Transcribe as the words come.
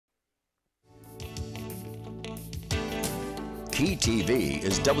Key TV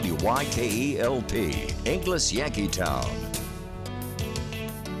is WYKE-LP, Inglis Yankeetown.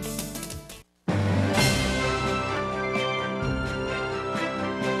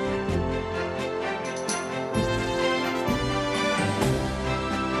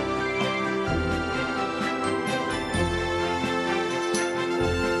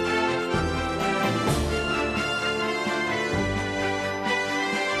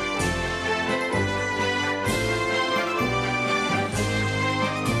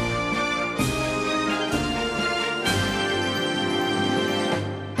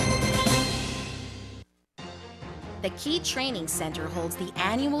 The Key Training Center holds the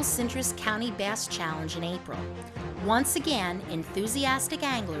annual Citrus County Bass Challenge in April. Once again, enthusiastic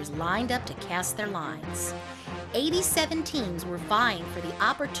anglers lined up to cast their lines. 87 teams were vying for the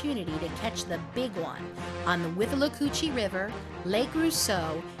opportunity to catch the big one on the Withlacoochee River, Lake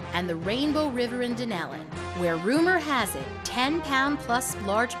Rousseau, and the Rainbow River in Dunellen, where rumor has it 10-pound-plus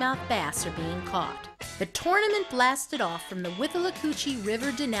largemouth bass are being caught. The tournament blasted off from the Withlacoochee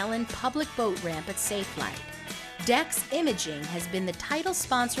River Dunellen public boat ramp at Safelite. Dex Imaging has been the title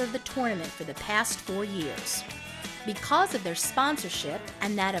sponsor of the tournament for the past 4 years. Because of their sponsorship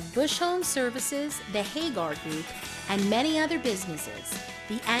and that of Bush Home Services, the Hagar Group, and many other businesses,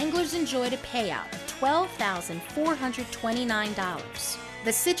 the anglers enjoyed a payout of $12,429.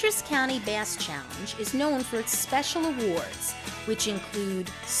 The Citrus County Bass Challenge is known for its special awards, which include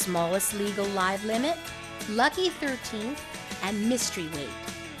Smallest Legal Live Limit, Lucky 13th, and Mystery Weight.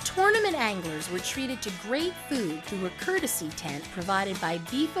 Tournament anglers were treated to great food through a courtesy tent provided by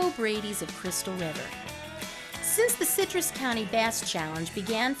Beef O'Brady's of Crystal River. Since the Citrus County Bass Challenge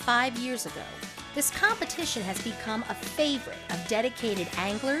began 5 years ago, this competition has become a favorite of dedicated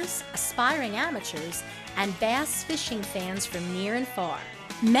anglers, aspiring amateurs, and bass fishing fans from near and far.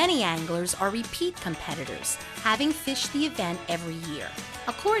 Many anglers are repeat competitors, having fished the event every year.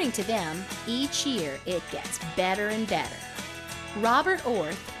 According to them, each year it gets better and better. Robert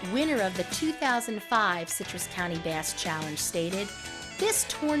Orth, winner of the 2005 Citrus County Bass Challenge, stated, "This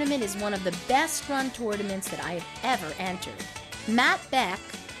tournament is one of the best run tournaments that I have ever entered." Matt Beck,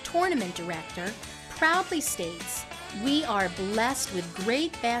 tournament director, proudly states, "We are blessed with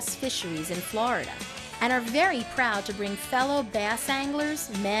great bass fisheries in Florida and are very proud to bring fellow bass anglers,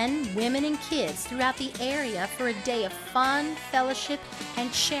 men, women, and kids throughout the area for a day of fun, fellowship,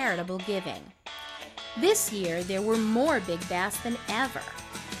 and charitable giving." This year, there were more big bass than ever.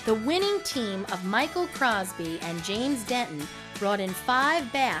 The winning team of Michael Crosby and James Denton brought in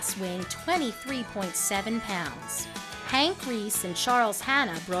 5 bass weighing 23.7 pounds. Hank Reese and Charles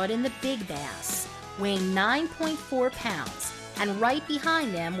Hanna brought in the big bass, weighing 9.4 pounds, and right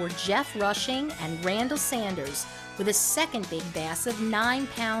behind them were Jeff Rushing and Randall Sanders with a second big bass of 9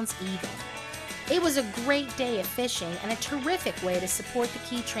 pounds even. It was a great day of fishing and a terrific way to support the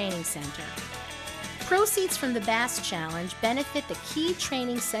Key Training Center. Proceeds from the Bass Challenge benefit the Key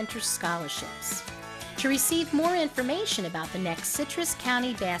Training Center's scholarships. To receive more information about the next Citrus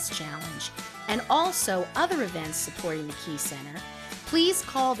County Bass Challenge and also other events supporting the Key Center, please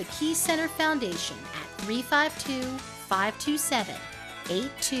call the Key Center Foundation at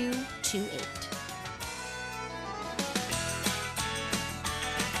 352-527-8228.